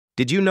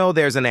Did you know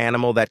there's an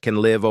animal that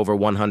can live over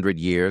 100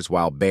 years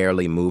while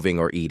barely moving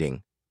or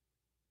eating?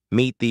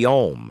 Meet the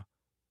olm,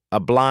 a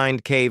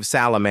blind cave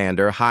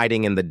salamander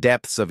hiding in the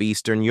depths of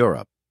Eastern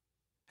Europe.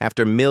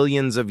 After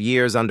millions of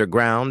years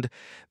underground,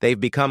 they've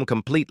become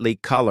completely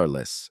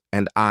colorless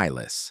and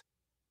eyeless.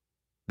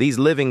 These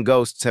living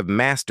ghosts have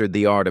mastered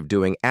the art of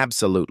doing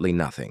absolutely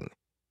nothing.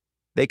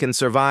 They can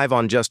survive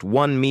on just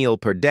one meal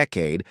per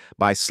decade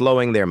by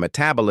slowing their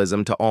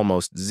metabolism to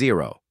almost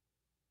zero.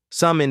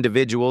 Some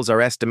individuals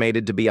are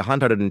estimated to be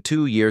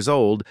 102 years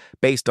old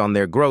based on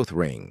their growth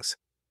rings.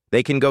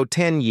 They can go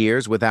 10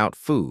 years without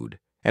food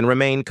and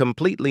remain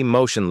completely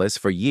motionless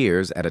for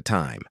years at a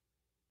time.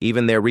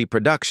 Even their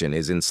reproduction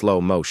is in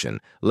slow motion,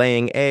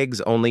 laying eggs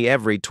only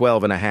every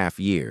 12.5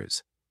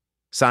 years.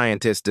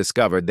 Scientists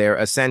discovered they're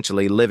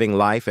essentially living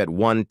life at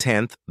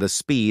 1/10 the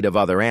speed of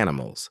other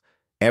animals.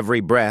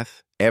 Every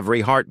breath, every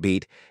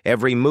heartbeat,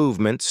 every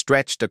movement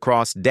stretched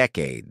across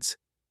decades.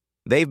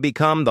 They've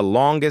become the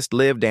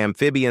longest-lived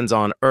amphibians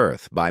on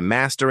Earth by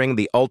mastering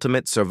the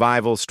ultimate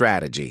survival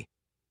strategy: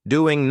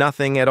 doing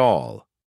nothing at all.